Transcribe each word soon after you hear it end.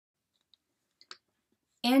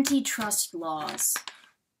Antitrust laws.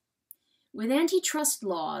 With antitrust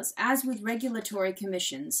laws, as with regulatory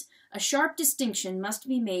commissions, a sharp distinction must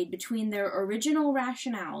be made between their original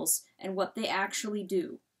rationales and what they actually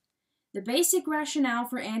do. The basic rationale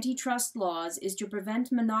for antitrust laws is to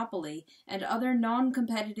prevent monopoly and other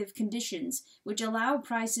non-competitive conditions which allow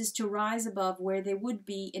prices to rise above where they would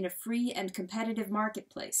be in a free and competitive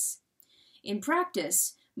marketplace. In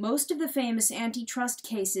practice, most of the famous antitrust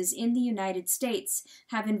cases in the United States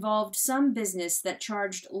have involved some business that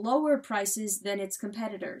charged lower prices than its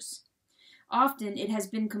competitors. Often it has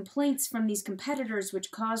been complaints from these competitors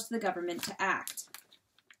which caused the government to act.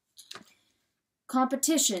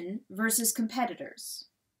 Competition versus competitors.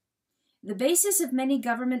 The basis of many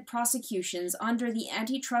government prosecutions under the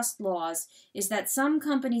antitrust laws is that some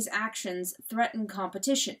companies' actions threaten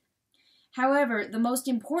competition. However, the most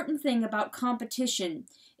important thing about competition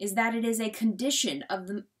is that it is a condition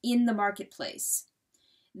in the marketplace.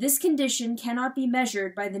 This condition cannot be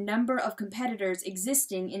measured by the number of competitors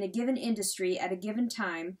existing in a given industry at a given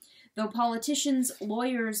time, though politicians,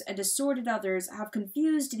 lawyers, and assorted others have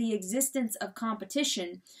confused the existence of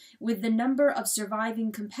competition with the number of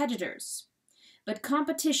surviving competitors. But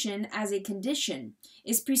competition as a condition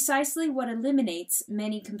is precisely what eliminates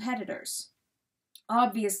many competitors.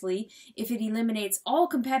 Obviously, if it eliminates all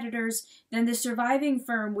competitors, then the surviving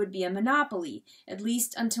firm would be a monopoly, at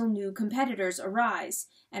least until new competitors arise,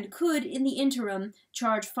 and could, in the interim,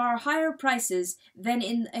 charge far higher prices than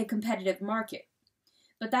in a competitive market.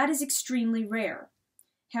 But that is extremely rare.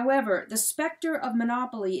 However, the specter of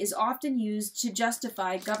monopoly is often used to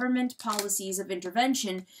justify government policies of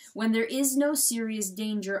intervention when there is no serious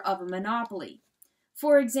danger of a monopoly.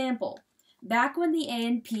 For example, back when the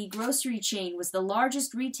A&P grocery chain was the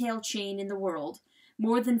largest retail chain in the world,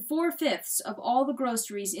 more than 4/5 of all the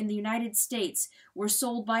groceries in the United States were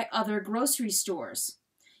sold by other grocery stores.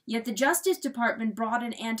 Yet the Justice Department brought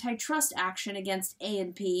an antitrust action against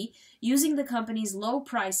A&P using the company's low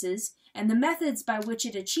prices and the methods by which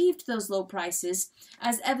it achieved those low prices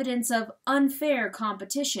as evidence of unfair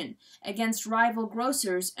competition against rival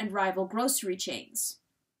grocers and rival grocery chains.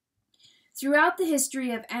 Throughout the history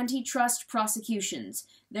of antitrust prosecutions,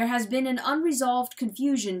 there has been an unresolved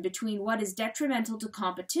confusion between what is detrimental to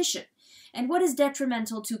competition and what is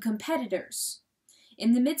detrimental to competitors.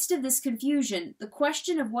 In the midst of this confusion, the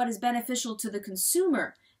question of what is beneficial to the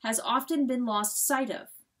consumer has often been lost sight of.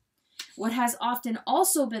 What has often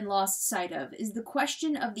also been lost sight of is the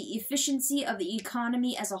question of the efficiency of the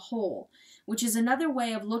economy as a whole, which is another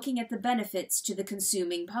way of looking at the benefits to the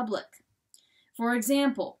consuming public. For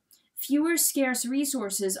example, fewer scarce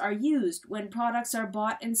resources are used when products are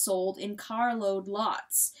bought and sold in carload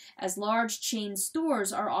lots, as large chain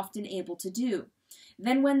stores are often able to do,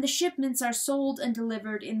 than when the shipments are sold and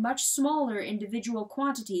delivered in much smaller individual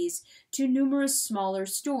quantities to numerous smaller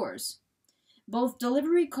stores. Both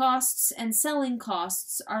delivery costs and selling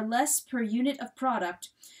costs are less per unit of product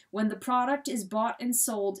when the product is bought and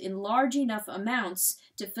sold in large enough amounts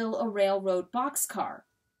to fill a railroad boxcar.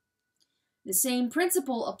 The same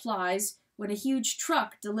principle applies when a huge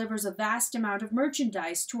truck delivers a vast amount of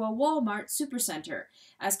merchandise to a Walmart supercenter,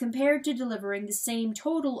 as compared to delivering the same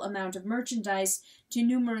total amount of merchandise to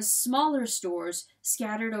numerous smaller stores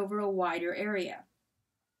scattered over a wider area.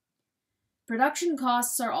 Production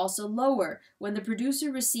costs are also lower when the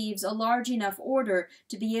producer receives a large enough order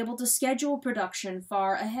to be able to schedule production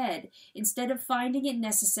far ahead, instead of finding it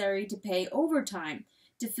necessary to pay overtime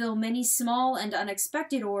to fill many small and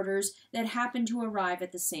unexpected orders that happen to arrive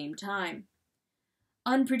at the same time.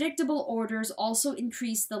 Unpredictable orders also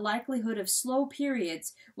increase the likelihood of slow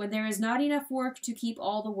periods when there is not enough work to keep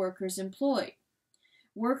all the workers employed.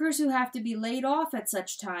 Workers who have to be laid off at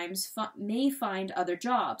such times may find other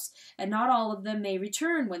jobs, and not all of them may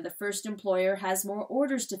return when the first employer has more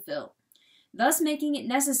orders to fill, thus making it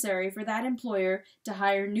necessary for that employer to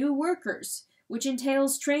hire new workers, which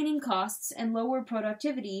entails training costs and lower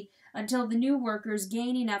productivity until the new workers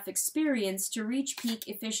gain enough experience to reach peak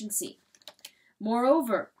efficiency.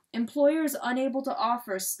 Moreover, employers unable to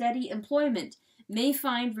offer steady employment may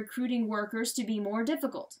find recruiting workers to be more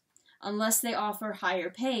difficult, unless they offer higher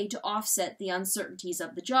pay to offset the uncertainties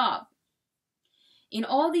of the job. In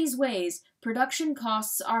all these ways, production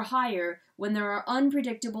costs are higher when there are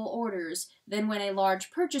unpredictable orders than when a large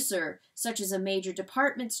purchaser, such as a major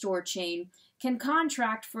department store chain, can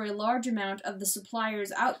contract for a large amount of the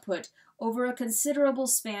supplier's output over a considerable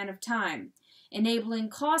span of time, enabling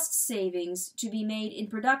cost savings to be made in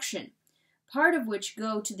production, part of which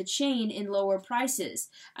go to the chain in lower prices,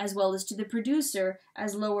 as well as to the producer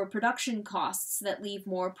as lower production costs that leave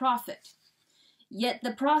more profit. Yet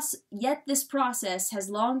this process has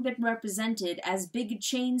long been represented as big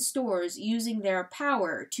chain stores using their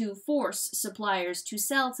power to force suppliers to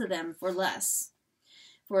sell to them for less.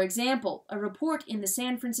 For example, a report in the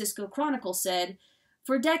San Francisco Chronicle said,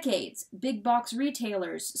 "For decades, big box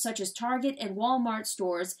retailers such as Target and Walmart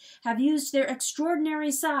stores have used their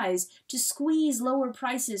extraordinary size to squeeze lower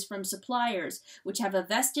prices from suppliers, which have a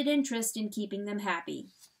vested interest in keeping them happy."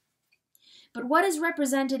 But what is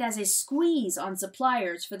represented as a squeeze on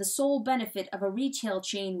suppliers for the sole benefit of a retail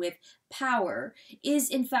chain with power is,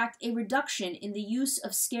 in fact, a reduction in the use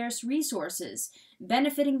of scarce resources,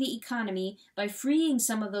 benefiting the economy by freeing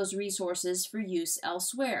some of those resources for use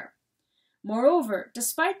elsewhere. Moreover,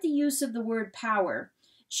 despite the use of the word power,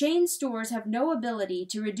 chain stores have no ability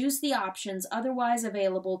to reduce the options otherwise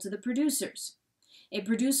available to the producers. A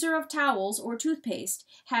producer of towels or toothpaste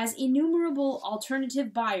has innumerable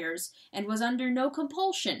alternative buyers and was under no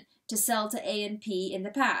compulsion to sell to A&P in the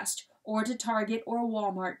past, or to Target or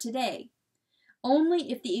Walmart today. Only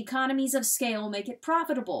if the economies of scale make it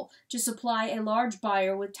profitable to supply a large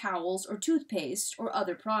buyer with towels or toothpaste or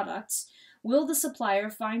other products, will the supplier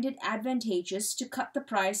find it advantageous to cut the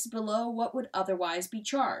price below what would otherwise be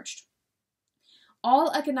charged.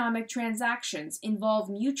 All economic transactions involve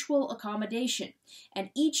mutual accommodation,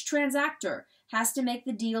 and each transactor has to make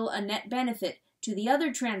the deal a net benefit to the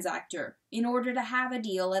other transactor in order to have a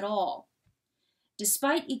deal at all.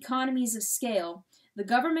 Despite economies of scale, the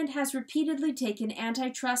government has repeatedly taken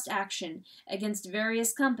antitrust action against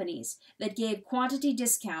various companies that gave quantity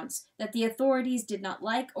discounts that the authorities did not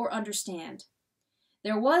like or understand.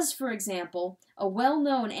 There was, for example, a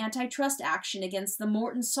well-known antitrust action against the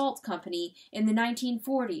Morton Salt Company in the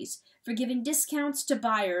 1940s for giving discounts to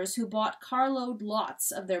buyers who bought carload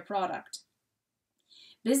lots of their product.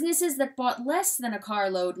 Businesses that bought less than a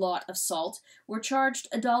carload lot of salt were charged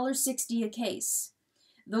 $1.60 a case.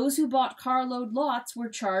 Those who bought carload lots were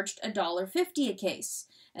charged $1.50 a case,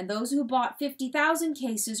 and those who bought 50,000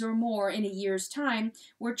 cases or more in a year's time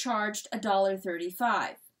were charged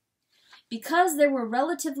 $1.35. Because there were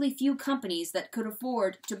relatively few companies that could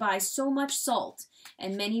afford to buy so much salt,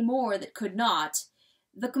 and many more that could not,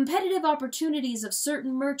 the competitive opportunities of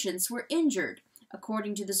certain merchants were injured,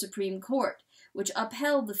 according to the Supreme Court, which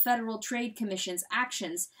upheld the Federal Trade Commission's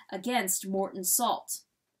actions against Morton Salt.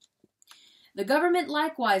 The government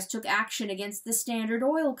likewise took action against the Standard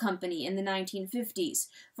Oil Company in the 1950s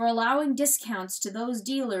for allowing discounts to those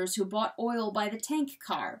dealers who bought oil by the tank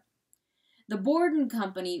car. The Borden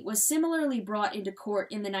Company was similarly brought into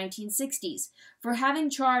court in the 1960s for having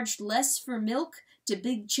charged less for milk to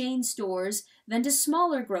big chain stores than to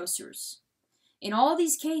smaller grocers. In all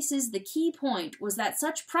these cases, the key point was that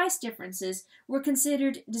such price differences were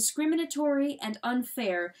considered discriminatory and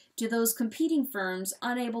unfair to those competing firms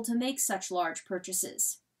unable to make such large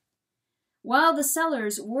purchases. While the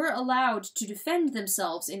sellers were allowed to defend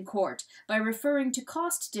themselves in court by referring to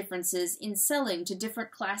cost differences in selling to different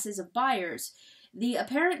classes of buyers, the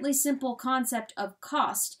apparently simple concept of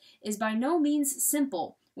cost is by no means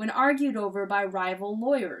simple when argued over by rival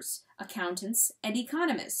lawyers, accountants, and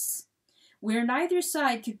economists. Where neither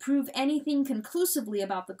side could prove anything conclusively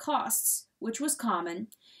about the costs, which was common,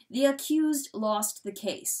 the accused lost the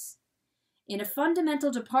case. In a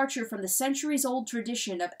fundamental departure from the centuries-old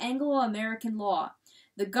tradition of Anglo-American law,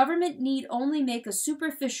 the government need only make a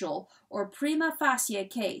superficial or prima facie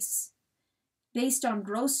case, based on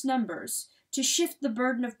gross numbers, to shift the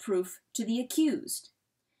burden of proof to the accused.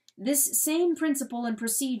 This same principle and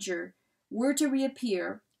procedure were to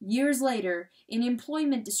reappear years later in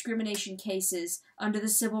employment discrimination cases under the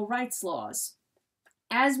civil rights laws.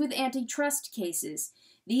 As with antitrust cases,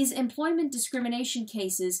 these employment discrimination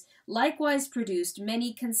cases likewise produced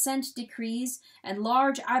many consent decrees and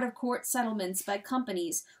large out-of-court settlements by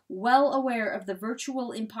companies well aware of the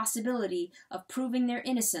virtual impossibility of proving their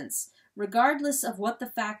innocence, regardless of what the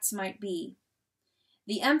facts might be.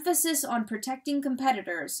 The emphasis on protecting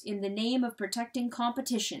competitors in the name of protecting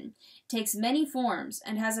competition takes many forms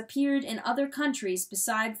and has appeared in other countries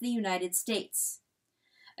besides the United States.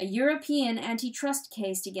 A European antitrust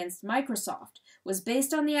case against Microsoft was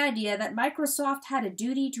based on the idea that Microsoft had a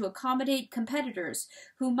duty to accommodate competitors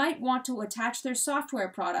who might want to attach their software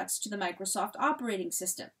products to the Microsoft operating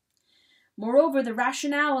system. Moreover, the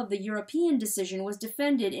rationale of the European decision was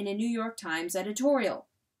defended in a New York Times editorial.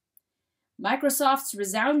 Microsoft's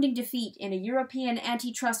resounding defeat in a European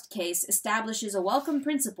antitrust case establishes a welcome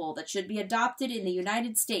principle that should be adopted in the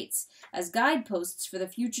United States as guideposts for the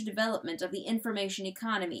future development of the information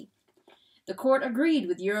economy. The court agreed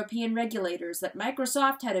with European regulators that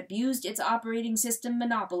Microsoft had abused its operating system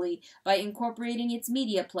monopoly by incorporating its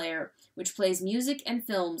media player, which plays music and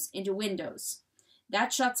films, into Windows.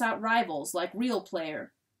 That shuts out rivals like Real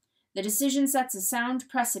Player. The decision sets a sound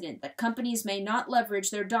precedent that companies may not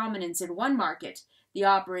leverage their dominance in one market, the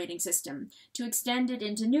operating system, to extend it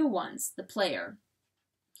into new ones, the player.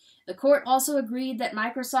 The court also agreed that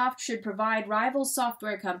Microsoft should provide rival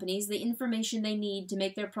software companies the information they need to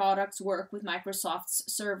make their products work with Microsoft's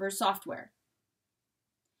server software.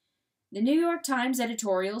 The New York Times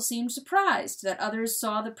editorial seemed surprised that others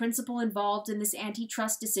saw the principle involved in this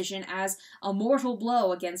antitrust decision as a mortal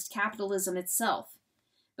blow against capitalism itself.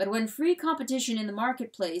 But when free competition in the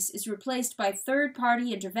marketplace is replaced by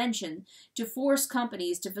third-party intervention to force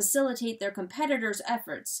companies to facilitate their competitors'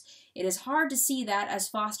 efforts, it is hard to see that as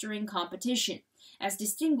fostering competition, as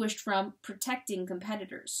distinguished from protecting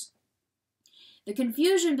competitors. The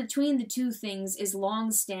confusion between the two things is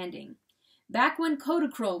long-standing. Back when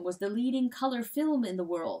Kodachrome was the leading color film in the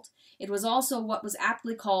world, it was also what was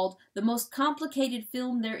aptly called the most complicated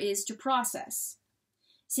film there is to process.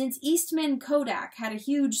 Since Eastman Kodak had a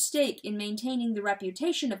huge stake in maintaining the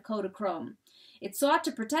reputation of Kodachrome, it sought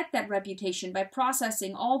to protect that reputation by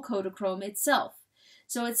processing all Kodachrome itself,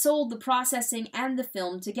 so it sold the processing and the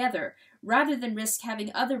film together, rather than risk having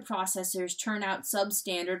other processors turn out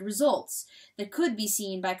substandard results that could be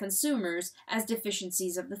seen by consumers as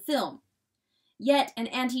deficiencies of the film. Yet an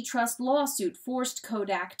antitrust lawsuit forced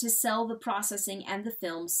Kodak to sell the processing and the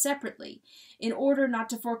film separately, in order not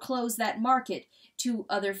to foreclose that market to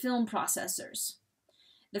other film processors.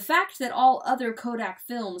 The fact that all other Kodak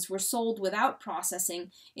films were sold without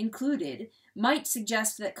processing included might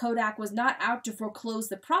suggest that Kodak was not out to foreclose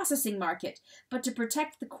the processing market, but to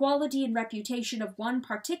protect the quality and reputation of one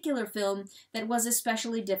particular film that was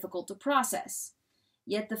especially difficult to process.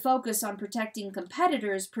 Yet the focus on protecting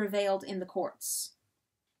competitors prevailed in the courts.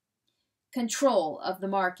 Control of the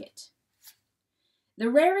market. The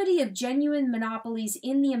rarity of genuine monopolies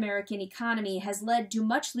in the American economy has led to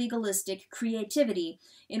much legalistic creativity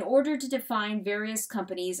in order to define various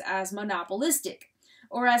companies as monopolistic,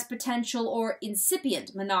 or as potential or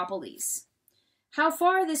incipient monopolies. How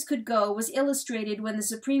far this could go was illustrated when the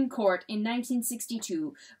Supreme Court in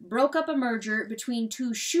 1962 broke up a merger between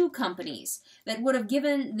two shoe companies that would have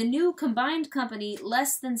given the new combined company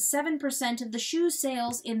less than 7% of the shoe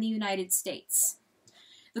sales in the United States.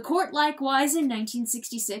 The court likewise in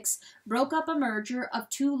 1966 broke up a merger of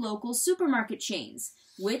two local supermarket chains,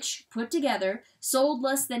 which, put together, sold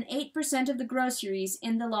less than 8% of the groceries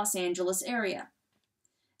in the Los Angeles area.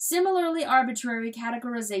 Similarly arbitrary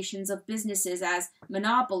categorizations of businesses as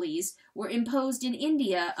monopolies were imposed in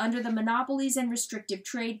India under the Monopolies and Restrictive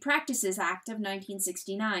Trade Practices Act of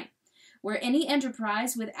 1969, where any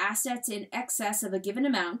enterprise with assets in excess of a given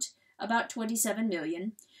amount, about 27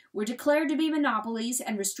 million, were declared to be monopolies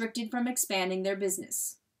and restricted from expanding their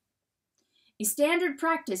business. A standard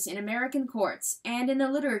practice in American courts and in the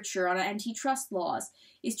literature on antitrust laws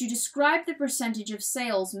is to describe the percentage of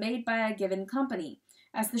sales made by a given company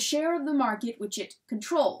as the share of the market which it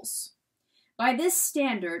controls. By this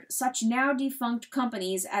standard, such now defunct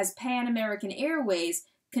companies as Pan American Airways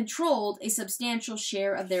controlled a substantial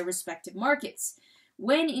share of their respective markets,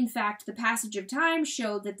 when in fact the passage of time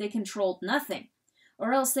showed that they controlled nothing,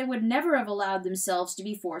 or else they would never have allowed themselves to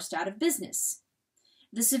be forced out of business.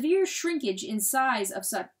 The severe shrinkage in size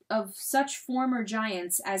of such former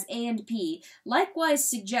giants as A&P likewise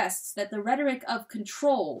suggests that the rhetoric of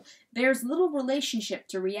control bears little relationship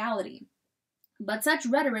to reality. But such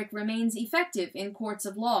rhetoric remains effective in courts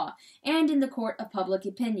of law and in the court of public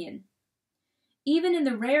opinion. Even in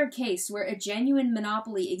the rare case where a genuine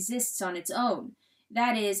monopoly exists on its own,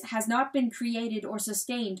 that is, has not been created or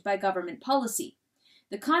sustained by government policy,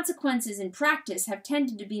 the consequences in practice have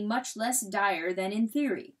tended to be much less dire than in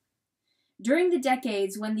theory. During the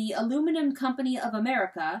decades when the Aluminum Company of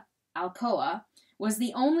America, Alcoa, was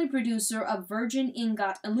the only producer of virgin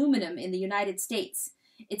ingot aluminum in the United States,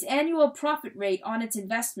 its annual profit rate on its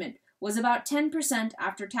investment was about 10%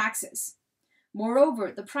 after taxes.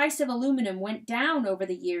 Moreover, the price of aluminum went down over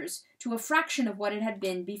the years to a fraction of what it had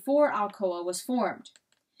been before Alcoa was formed.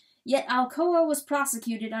 Yet Alcoa was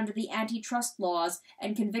prosecuted under the antitrust laws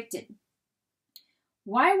and convicted.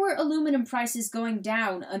 Why were aluminum prices going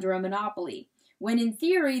down under a monopoly, when in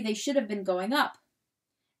theory they should have been going up?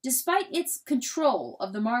 Despite its control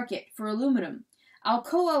of the market for aluminum,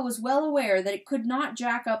 Alcoa was well aware that it could not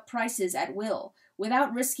jack up prices at will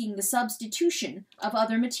without risking the substitution of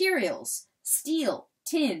other materials, steel,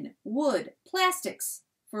 tin, wood, plastics,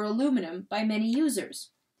 for aluminum by many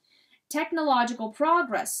users. Technological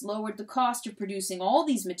progress lowered the cost of producing all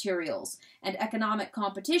these materials, and economic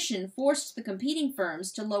competition forced the competing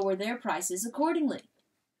firms to lower their prices accordingly.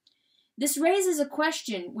 This raises a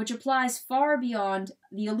question which applies far beyond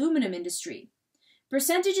the aluminum industry.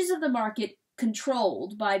 Percentages of the market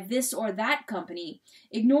controlled by this or that company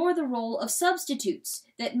ignore the role of substitutes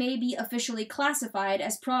that may be officially classified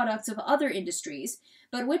as products of other industries,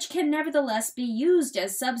 but which can nevertheless be used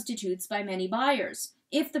as substitutes by many buyers,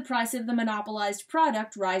 if the price of the monopolized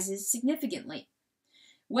product rises significantly.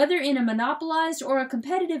 Whether in a monopolized or a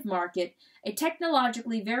competitive market, a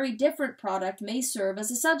technologically very different product may serve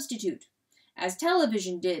as a substitute, as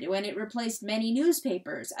television did when it replaced many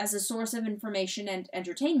newspapers as a source of information and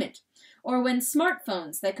entertainment, or when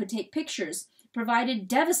smartphones that could take pictures provided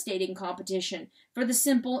devastating competition for the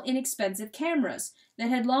simple, inexpensive cameras that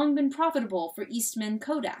had long been profitable for Eastman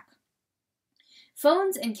Kodak.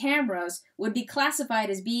 Phones and cameras would be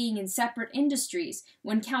classified as being in separate industries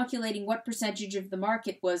when calculating what percentage of the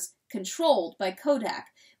market was controlled by Kodak,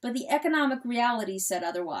 but the economic reality said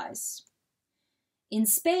otherwise. In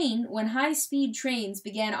Spain, when high-speed trains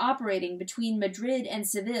began operating between Madrid and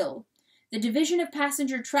Seville, the division of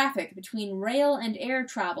passenger traffic between rail and air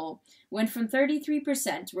travel went from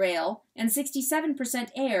 33% rail and 67%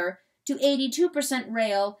 air to 82%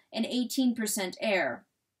 rail and 18% air.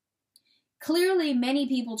 Clearly, many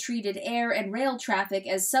people treated air and rail traffic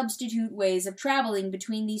as substitute ways of traveling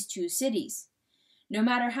between these two cities. No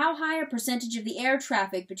matter how high a percentage of the air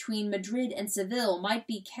traffic between Madrid and Seville might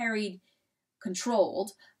be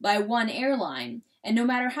controlled by one airline, and no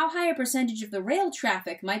matter how high a percentage of the rail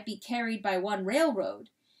traffic might be carried by one railroad,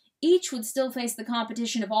 each would still face the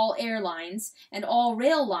competition of all airlines and all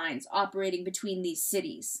rail lines operating between these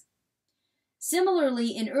cities.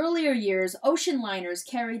 Similarly, in earlier years, ocean liners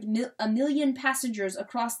carried 1 million passengers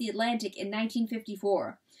across the Atlantic in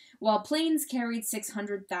 1954, while planes carried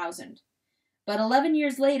 600,000. But 11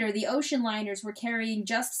 years later, the ocean liners were carrying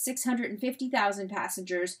just 650,000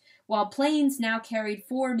 passengers, while planes now carried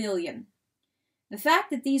 4 million. The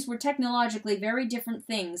fact that these were technologically very different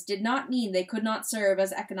things did not mean they could not serve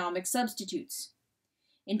as economic substitutes.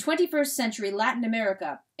 In 21st century Latin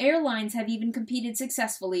America, airlines have even competed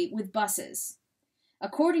successfully with buses.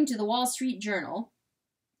 According to the Wall Street Journal,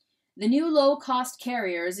 the new low-cost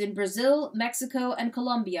carriers in Brazil, Mexico, and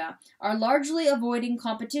Colombia are largely avoiding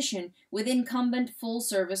competition with incumbent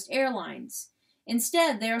full-service airlines.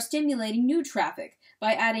 Instead, they are stimulating new traffic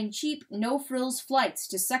by adding cheap, no-frills flights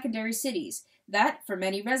to secondary cities that, for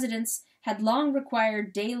many residents, had long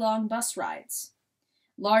required day-long bus rides.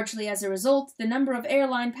 Largely as a result, the number of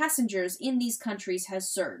airline passengers in these countries has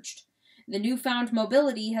surged. The newfound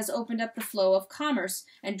mobility has opened up the flow of commerce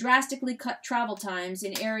and drastically cut travel times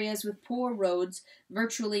in areas with poor roads,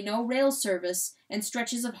 virtually no rail service, and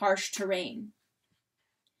stretches of harsh terrain.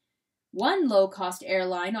 One low-cost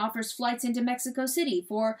airline offers flights into Mexico City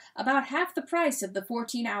for about half the price of the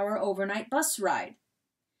 14-hour overnight bus ride.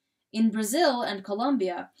 In Brazil and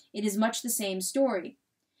Colombia, it is much the same story.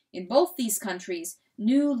 In both these countries,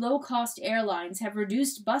 new low-cost airlines have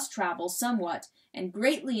reduced bus travel somewhat and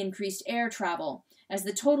greatly increased air travel, as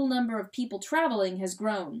the total number of people traveling has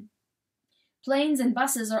grown. Planes and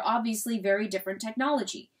buses are obviously very different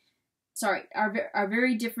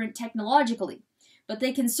very different technologically, but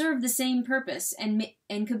they can serve the same purpose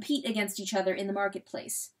and compete against each other in the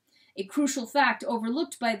marketplace. A crucial fact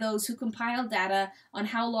overlooked by those who compile data on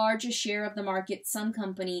how large a share of the market some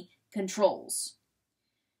company controls.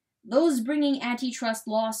 Those bringing antitrust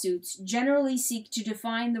lawsuits generally seek to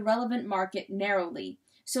define the relevant market narrowly,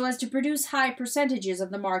 so as to produce high percentages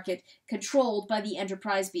of the market controlled by the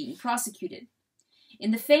enterprise being prosecuted.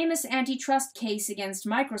 In the famous antitrust case against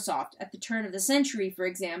Microsoft at the turn of the century, for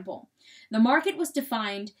example, the market was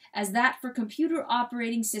defined as that for computer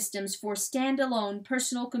operating systems for standalone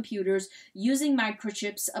personal computers using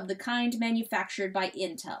microchips of the kind manufactured by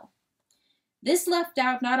Intel. This left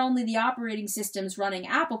out not only the operating systems running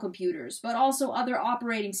Apple computers, but also other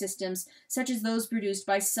operating systems such as those produced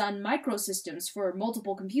by Sun Microsystems for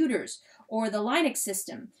multiple computers, or the Linux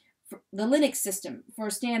system for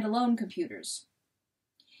standalone computers.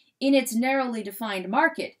 In its narrowly defined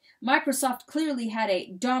market, Microsoft clearly had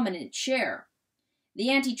a dominant share.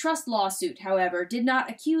 The antitrust lawsuit, however, did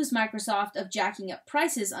not accuse Microsoft of jacking up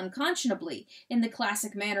prices unconscionably in the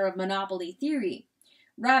classic manner of monopoly theory.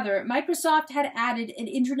 Rather, Microsoft had added an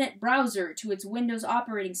internet browser to its Windows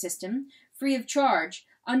operating system, free of charge,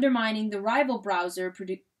 undermining the rival browser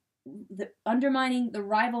producer,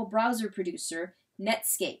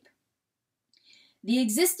 Netscape. The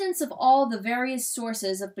existence of all the various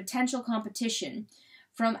sources of potential competition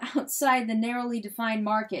from outside the narrowly defined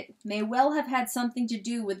market may well have had something to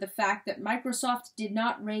do with the fact that Microsoft did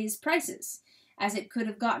not raise prices, as it could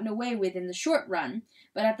have gotten away with in the short run,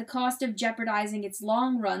 but at the cost of jeopardizing its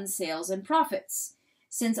long-run sales and profits,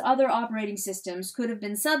 since other operating systems could have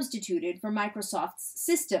been substituted for Microsoft's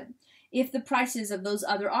system if the prices of those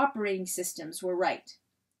other operating systems were right.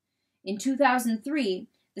 In 2003,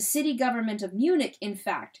 the city government of Munich, in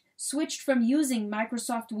fact, switched from using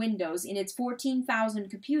Microsoft Windows in its 14,000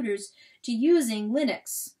 computers to using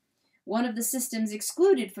Linux, one of the systems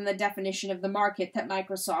excluded from the definition of the market that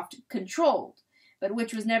Microsoft controlled, but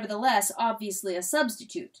which was nevertheless obviously a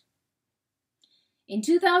substitute. In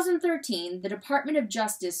 2013, the Department of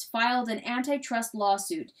Justice filed an antitrust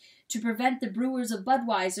lawsuit to prevent the brewers of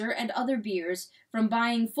Budweiser and other beers from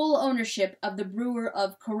buying full ownership of the brewer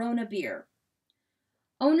of Corona beer.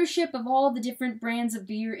 Ownership of all the different brands of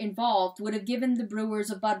beer involved would have given the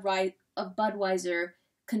brewers of Budweiser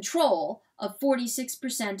control of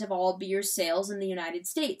 46% of all beer sales in the United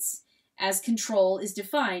States, as control is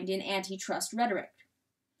defined in antitrust rhetoric.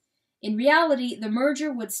 In reality, the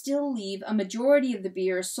merger would still leave a majority of the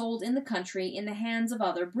beer sold in the country in the hands of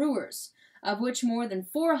other brewers, of which more than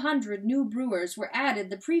 400 new brewers were added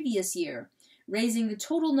the previous year, raising the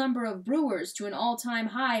total number of brewers to an all-time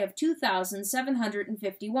high of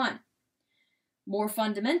 2,751. More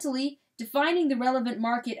fundamentally, defining the relevant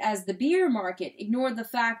market as the beer market ignored the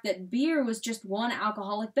fact that beer was just one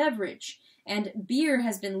alcoholic beverage, and beer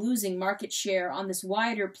has been losing market share on this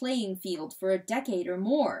wider playing field for a decade or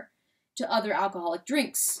more to other alcoholic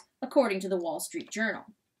drinks, according to the Wall Street Journal.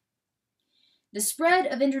 The spread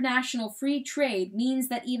of international free trade means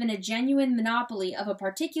that even a genuine monopoly of a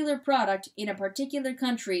particular product in a particular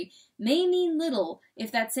country may mean little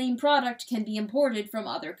if that same product can be imported from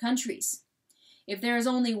other countries. If there is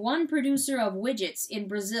only one producer of widgets in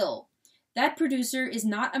Brazil, that producer is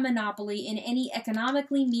not a monopoly in any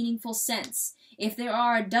economically meaningful sense if there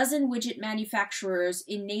are a dozen widget manufacturers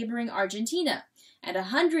in neighboring Argentina and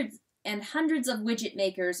hundreds of widget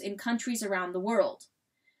makers in countries around the world.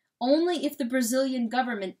 Only if the Brazilian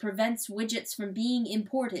government prevents widgets from being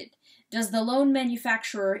imported does the lone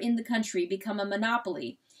manufacturer in the country become a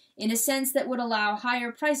monopoly, in a sense that would allow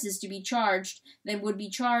higher prices to be charged than would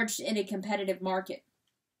be charged in a competitive market.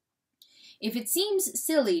 If it seems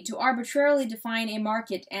silly to arbitrarily define a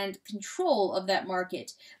market and control of that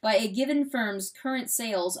market by a given firm's current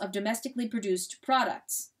sales of domestically produced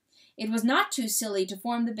products, it was not too silly to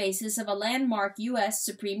form the basis of a landmark U.S.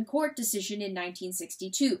 Supreme Court decision in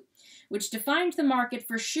 1962, which defined the market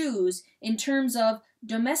for shoes in terms of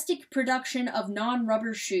domestic production of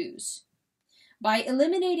non-rubber shoes. By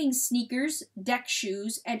eliminating sneakers, deck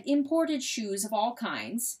shoes, and imported shoes of all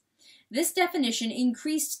kinds, this definition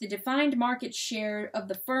increased the defined market share of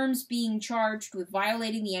the firms being charged with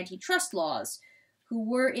violating the antitrust laws, who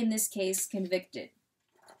were in this case convicted.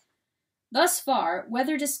 Thus far,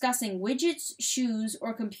 whether discussing widgets, shoes,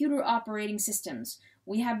 or computer operating systems,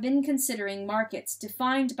 we have been considering markets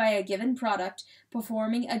defined by a given product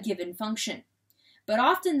performing a given function. But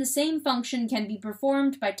often the same function can be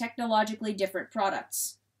performed by technologically different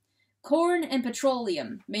products. Corn and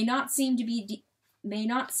petroleum may not seem to be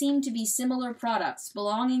similar products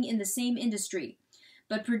belonging in the same industry,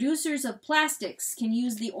 but producers of plastics can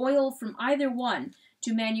use the oil from either one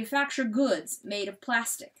to manufacture goods made of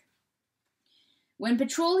plastic. When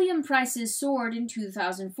petroleum prices soared in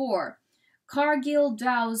 2004, Cargill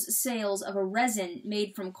Dow's sales of a resin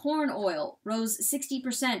made from corn oil rose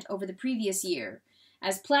 60% over the previous year,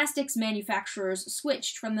 as plastics manufacturers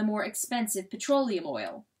switched from the more expensive petroleum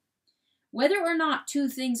oil. Whether or not two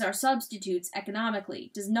things are substitutes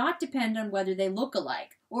economically does not depend on whether they look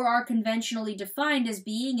alike or are conventionally defined as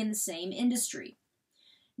being in the same industry.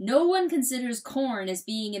 No one considers corn as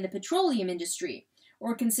being in the petroleum industry,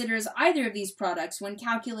 or considers either of these products when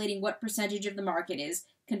calculating what percentage of the market is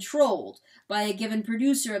controlled by a given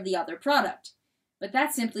producer of the other product. But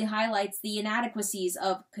that simply highlights the inadequacies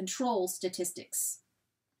of control statistics.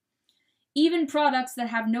 Even products that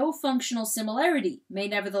have no functional similarity may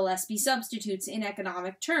nevertheless be substitutes in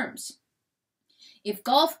economic terms. If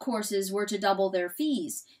golf courses were to double their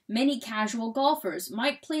fees, many casual golfers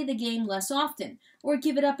might play the game less often or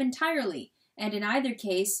give it up entirely, and in either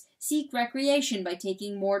case, seek recreation by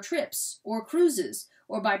taking more trips, or cruises,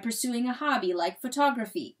 or by pursuing a hobby like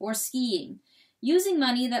photography or skiing, using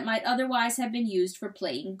money that might otherwise have been used for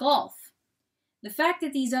playing golf. The fact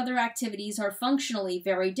that these other activities are functionally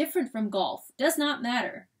very different from golf does not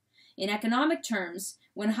matter. In economic terms,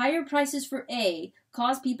 when higher prices for A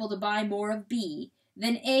cause people to buy more of B,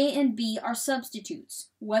 then A and B are substitutes,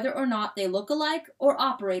 whether or not they look alike or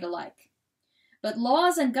operate alike. But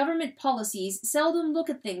laws and government policies seldom look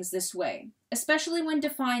at things this way, especially when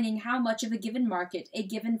defining how much of a given market a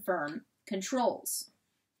given firm controls.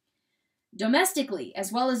 Domestically,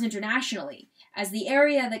 as well as internationally, as the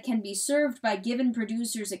area that can be served by given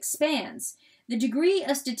producers expands, the degree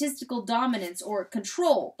of statistical dominance or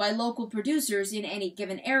control by local producers in any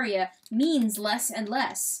given area means less and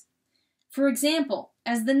less. For example,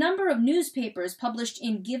 as the number of newspapers published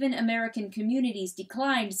in given American communities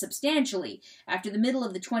declined substantially after the middle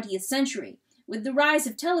of the 20th century, with the rise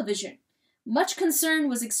of television, much concern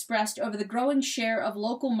was expressed over the growing share of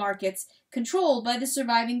local markets controlled by the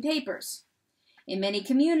surviving papers. In many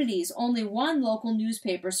communities, only one local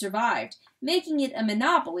newspaper survived, making it a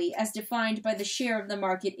monopoly as defined by the share of the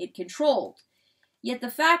market it controlled. Yet the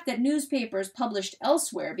fact that newspapers published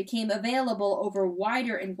elsewhere became available over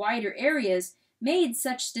wider and wider areas made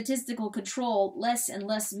such statistical control less and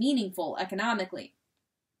less meaningful economically.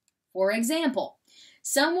 For example,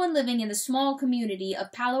 someone living in the small community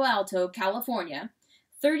of Palo Alto, California,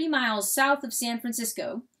 30 miles south of San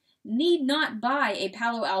Francisco, need not buy a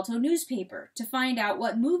Palo Alto newspaper to find out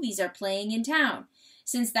what movies are playing in town,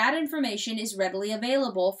 since that information is readily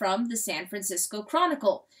available from the San Francisco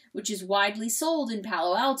Chronicle, which is widely sold in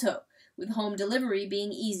Palo Alto, with home delivery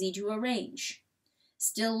being easy to arrange.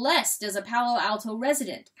 Still less does a Palo Alto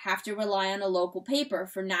resident have to rely on a local paper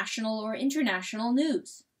for national or international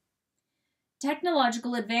news.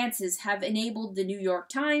 Technological advances have enabled the New York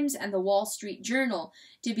Times and the Wall Street Journal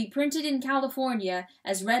to be printed in California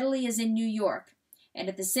as readily as in New York, and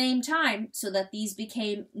at the same time, so that these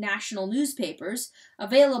became national newspapers,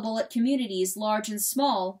 available at communities large and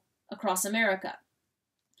small across America.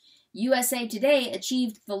 USA Today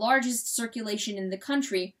achieved the largest circulation in the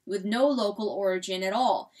country with no local origin at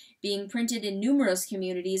all, being printed in numerous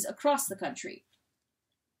communities across the country.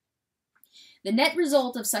 The net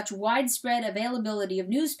result of such widespread availability of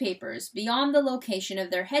newspapers beyond the location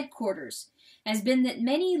of their headquarters has been that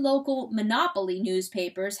many local monopoly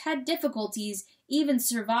newspapers had difficulties even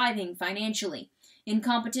surviving financially, in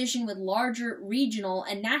competition with larger regional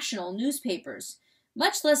and national newspapers,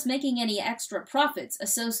 much less making any extra profits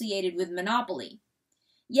associated with monopoly.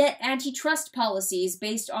 Yet antitrust policies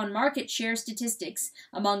based on market share statistics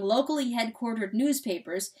among locally headquartered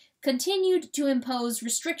newspapers continued to impose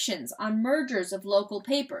restrictions on mergers of local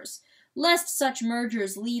papers, lest such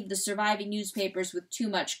mergers leave the surviving newspapers with too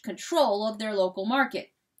much control of their local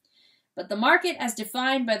market. But the market as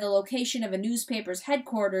defined by the location of a newspaper's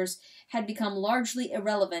headquarters had become largely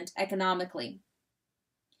irrelevant economically.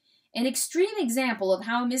 An extreme example of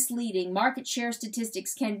how misleading market share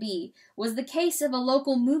statistics can be was the case of a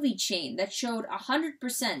local movie chain that showed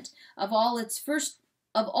 100% of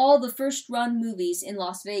all the first-run movies in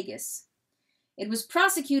Las Vegas. It was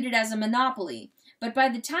prosecuted as a monopoly, but by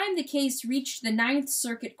the time the case reached the Ninth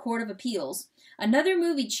Circuit Court of Appeals, another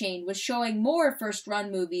movie chain was showing more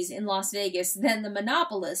first-run movies in Las Vegas than the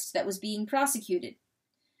monopolist that was being prosecuted.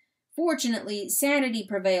 Fortunately, sanity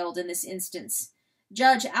prevailed in this instance.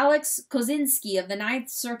 Judge Alex Kozinski of the Ninth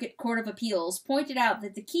Circuit Court of Appeals pointed out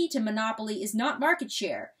that the key to monopoly is not market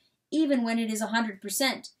share, even when it is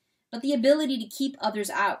 100%, but the ability to keep others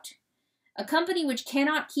out. A company which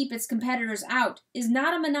cannot keep its competitors out is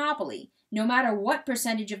not a monopoly, no matter what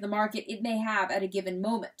percentage of the market it may have at a given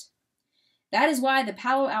moment. That is why the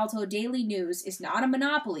Palo Alto Daily News is not a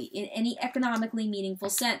monopoly in any economically meaningful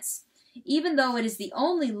sense, even though it is the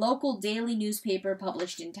only local daily newspaper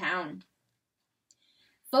published in town.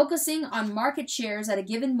 Focusing on market shares at a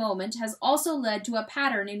given moment has also led to a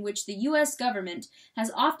pattern in which the U.S. government has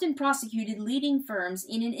often prosecuted leading firms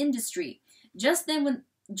in an industry just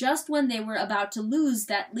when they were about to lose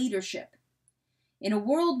that leadership. In a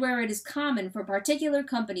world where it is common for particular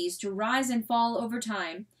companies to rise and fall over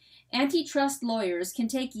time, antitrust lawyers can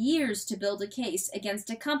take years to build a case against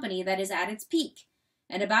a company that is at its peak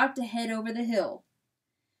and about to head over the hill.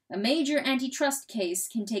 A major antitrust case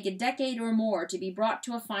can take a decade or more to be brought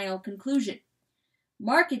to a final conclusion.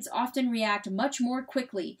 Markets often react much more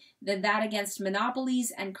quickly than that against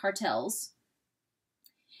monopolies and cartels.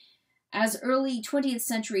 As early 20th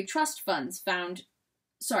century trusts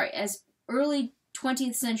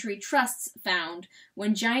found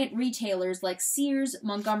when giant retailers like Sears,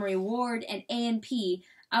 Montgomery Ward, and A&P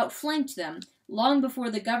outflanked them long before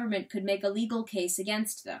the government could make a legal case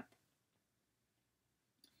against them.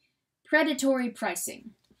 Predatory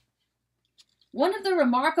pricing. One of the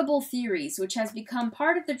remarkable theories which has become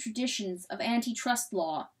part of the traditions of antitrust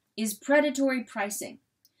law is predatory pricing.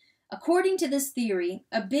 According to this theory,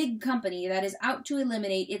 a big company that is out to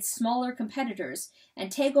eliminate its smaller competitors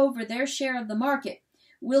and take over their share of the market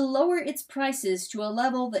will lower its prices to a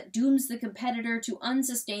level that dooms the competitor to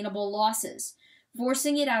unsustainable losses,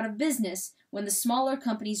 forcing it out of business when the smaller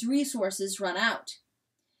company's resources run out.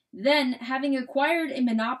 Then, having acquired a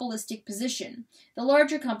monopolistic position, the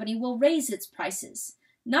larger company will raise its prices,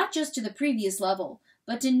 not just to the previous level,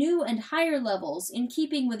 but to new and higher levels in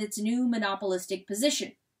keeping with its new monopolistic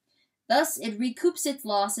position. Thus, it recoups its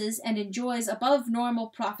losses and enjoys above-normal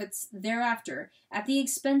profits thereafter at the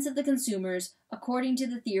expense of the consumers, according to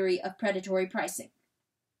the theory of predatory pricing.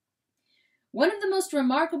 One of the most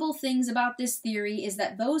remarkable things about this theory is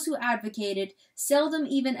that those who advocate it seldom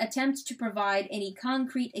even attempt to provide any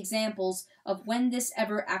concrete examples of when this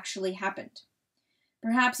ever actually happened.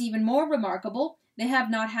 Perhaps even more remarkable, they have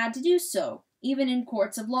not had to do so, even in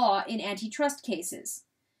courts of law in antitrust cases.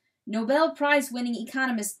 Nobel Prize-winning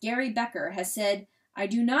economist Gary Becker has said, "I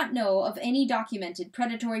do not know of any documented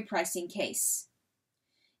predatory pricing case."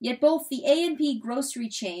 Yet both the A&P grocery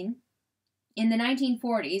chain in the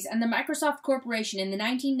 1940s and the Microsoft Corporation in the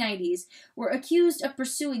 1990s were accused of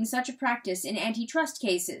pursuing such a practice in antitrust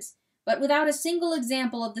cases, but without a single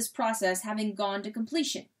example of this process having gone to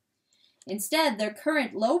completion. Instead, their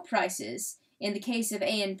current low prices, in the case of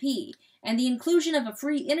A&P, and the inclusion of a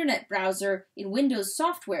free internet browser in Windows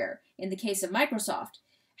software, in the case of Microsoft,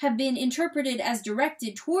 have been interpreted as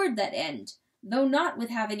directed toward that end, though not with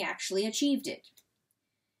having actually achieved it.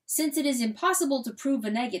 Since it is impossible to prove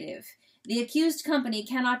a negative, the accused company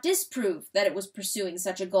cannot disprove that it was pursuing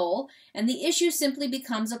such a goal, and the issue simply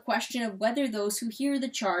becomes a question of whether those who hear the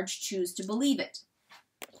charge choose to believe it.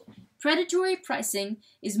 Predatory pricing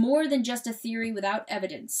is more than just a theory without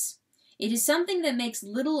evidence. It is something that makes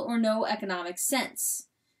little or no economic sense.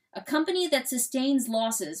 A company that sustains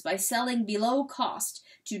losses by selling below cost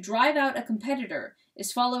to drive out a competitor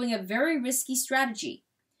is following a very risky strategy.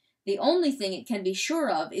 The only thing it can be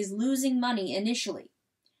sure of is losing money initially.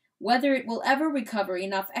 Whether it will ever recover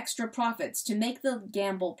enough extra profits to make the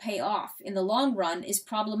gamble pay off in the long run is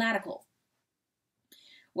problematical.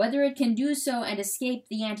 Whether it can do so and escape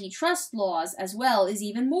the antitrust laws as well is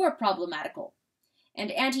even more problematical.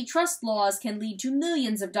 And antitrust laws can lead to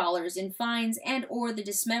millions of dollars in fines and/or the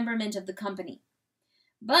dismemberment of the company.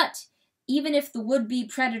 But even if the would-be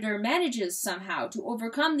predator manages somehow to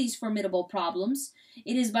overcome these formidable problems,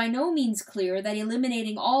 it is by no means clear that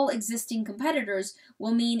eliminating all existing competitors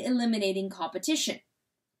will mean eliminating competition.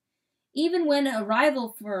 Even when a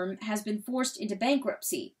rival firm has been forced into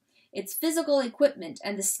bankruptcy, its physical equipment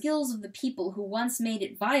and the skills of the people who once made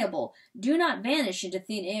it viable do not vanish into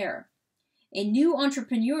thin air. A new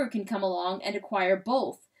entrepreneur can come along and acquire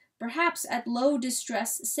both, perhaps at low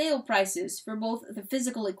distress sale prices for both the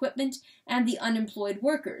physical equipment and the unemployed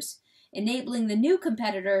workers, enabling the new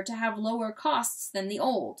competitor to have lower costs than the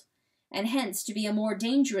old, and hence to be a more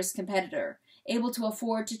dangerous competitor, able to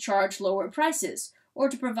afford to charge lower prices, or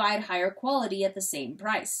to provide higher quality at the same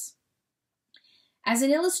price. As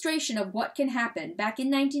an illustration of what can happen, back in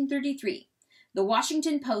 1933, the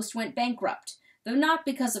Washington Post went bankrupt, though not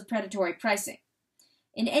because of predatory pricing.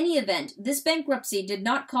 In any event, this bankruptcy did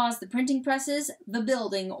not cause the printing presses, the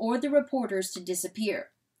building, or the reporters to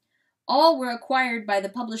disappear. All were acquired by the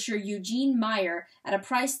publisher Eugene Meyer at a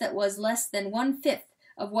price that was less than 1/5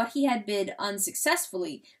 of what he had bid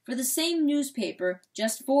unsuccessfully for the same newspaper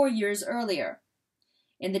just 4 years earlier.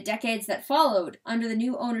 In the decades that followed, under the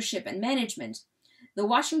new ownership and management, the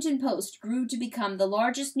Washington Post grew to become the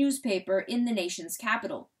largest newspaper in the nation's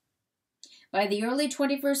capital. By the early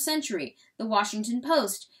 21st century, the Washington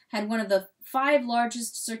Post had one of the 5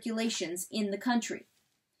 largest circulations in the country.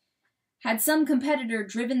 Had some competitor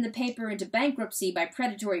driven the paper into bankruptcy by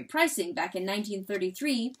predatory pricing back in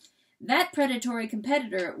 1933, that predatory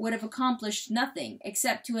competitor would have accomplished nothing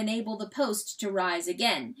except to enable the Post to rise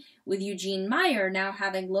again, with Eugene Meyer now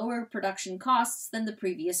having lower production costs than the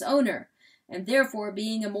previous owner, and therefore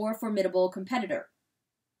being a more formidable competitor.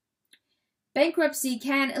 Bankruptcy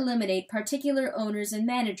can eliminate particular owners and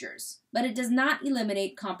managers, but it does not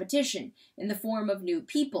eliminate competition in the form of new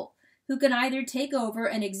people, who can either take over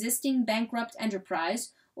an existing bankrupt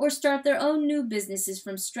enterprise or start their own new business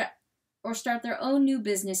from scratch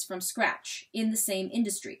in the same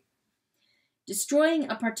industry. Destroying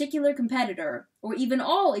a particular competitor, or even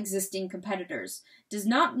all existing competitors, does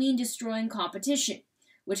not mean destroying competition,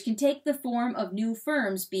 which can take the form of new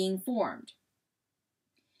firms being formed.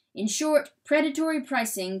 In short, predatory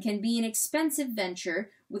pricing can be an expensive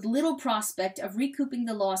venture with little prospect of recouping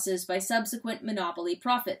the losses by subsequent monopoly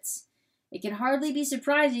profits. It can hardly be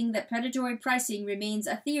surprising that predatory pricing remains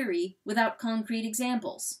a theory without concrete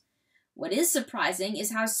examples. What is surprising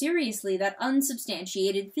is how seriously that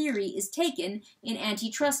unsubstantiated theory is taken in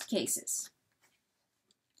antitrust cases.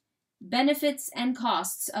 Benefits and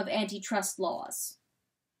costs of antitrust laws.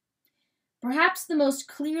 Perhaps the most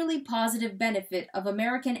clearly positive benefit of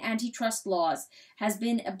American antitrust laws has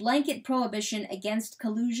been a blanket prohibition against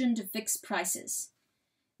collusion to fix prices.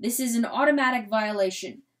 This is an automatic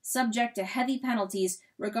violation, subject to heavy penalties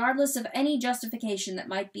regardless of any justification that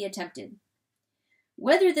might be attempted.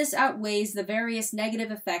 Whether this outweighs the various negative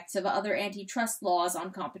effects of other antitrust laws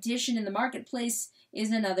on competition in the marketplace is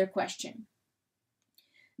another question.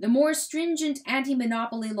 The more stringent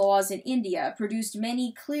anti-monopoly laws in India produced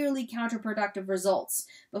many clearly counterproductive results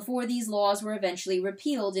before these laws were eventually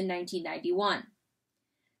repealed in 1991.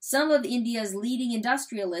 Some of India's leading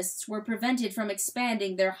industrialists were prevented from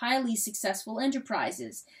expanding their highly successful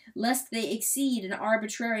enterprises, lest they exceed an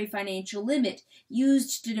arbitrary financial limit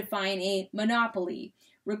used to define a monopoly,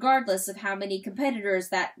 regardless of how many competitors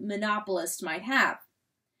that monopolist might have.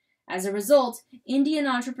 As a result, Indian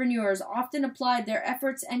entrepreneurs often applied their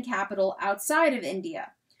efforts and capital outside of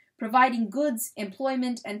India, providing goods,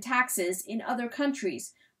 employment, and taxes in other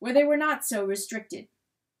countries where they were not so restricted.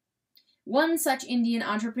 One such Indian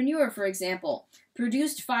entrepreneur, for example,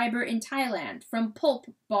 produced fiber in Thailand from pulp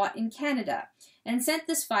bought in Canada and sent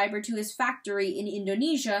this fiber to his factory in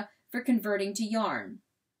Indonesia for converting to yarn.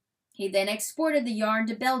 He then exported the yarn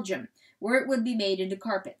to Belgium, where it would be made into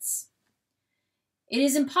carpets. It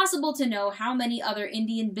is impossible to know how many other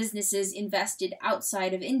Indian businesses invested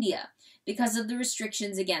outside of India because of the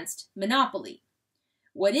restrictions against monopoly.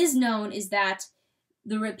 What is known is that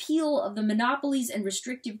the repeal of the Monopolies and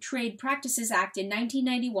Restrictive Trade Practices Act in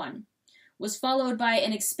 1991 was followed by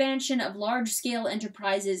an expansion of large-scale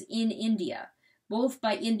enterprises in India, both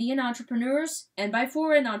by Indian entrepreneurs and by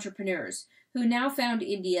foreign entrepreneurs, who now found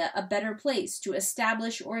India a better place to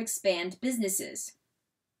establish or expand businesses.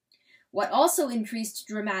 What also increased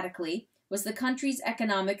dramatically was the country's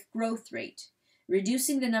economic growth rate,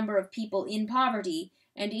 reducing the number of people in poverty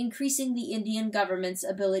and increasing the Indian government's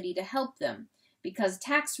ability to help them, because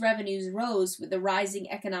tax revenues rose with the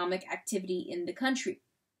rising economic activity in the country.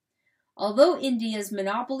 Although India's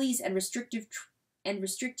Monopolies and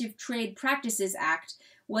Restrictive Trade Practices Act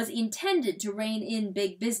was intended to rein in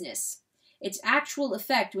big business, its actual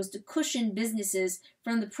effect was to cushion businesses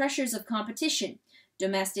from the pressures of competition,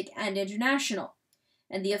 domestic and international,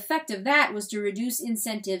 and the effect of that was to reduce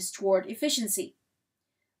incentives toward efficiency.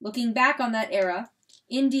 Looking back on that era,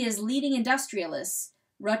 India's leading industrialists,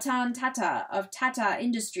 Ratan Tata of Tata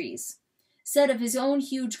Industries, said of his own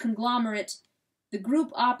huge conglomerate, "The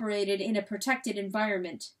group operated in a protected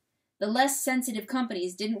environment. The less sensitive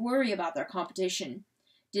companies didn't worry about their competition,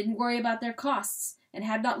 didn't worry about their costs, and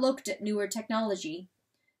had not looked at newer technology.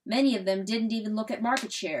 Many of them didn't even look at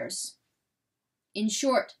market shares." In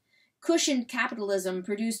short, cushioned capitalism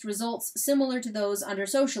produced results similar to those under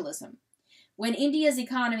socialism. When India's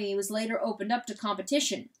economy was later opened up to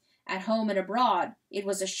competition, at home and abroad, it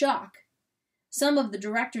was a shock. Some of the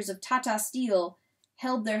directors of Tata Steel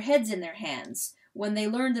held their heads in their hands when they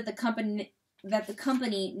learned that the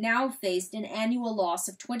company now faced an annual loss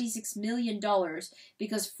of $26 million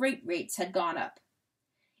because freight rates had gone up.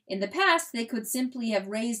 In the past, they could simply have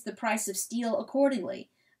raised the price of steel accordingly,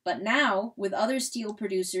 but now, with other steel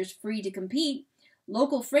producers free to compete,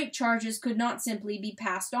 local freight charges could not simply be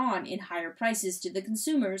passed on in higher prices to the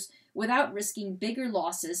consumers without risking bigger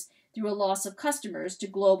losses through a loss of customers to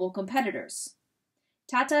global competitors.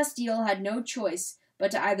 Tata Steel had no choice but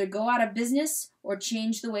to either go out of business or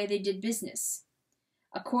change the way they did business.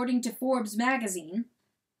 According to Forbes magazine,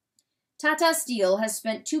 Tata Steel has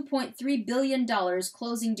spent $2.3 billion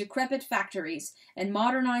closing decrepit factories and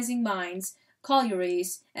modernizing mines,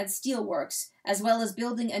 collieries, and steelworks, as well as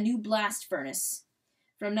building a new blast furnace.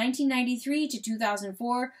 From 1993 to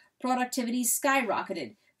 2004, productivity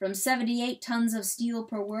skyrocketed from 78 tons of steel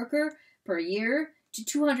per worker per year to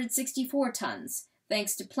 264 tons,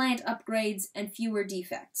 thanks to plant upgrades and fewer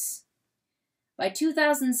defects. By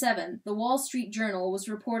 2007, the Wall Street Journal was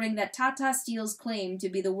reporting that Tata Steel's claim to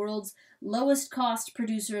be the world's lowest-cost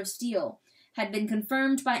producer of steel had been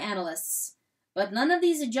confirmed by analysts. But none of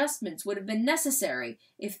these adjustments would have been necessary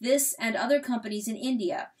if this and other companies in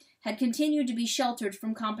India had continued to be sheltered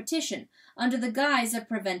from competition under the guise of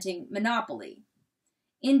preventing monopoly.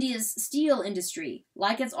 India's steel industry,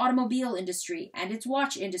 like its automobile industry and its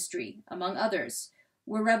watch industry, among others,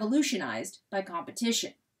 were revolutionized by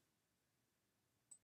competition.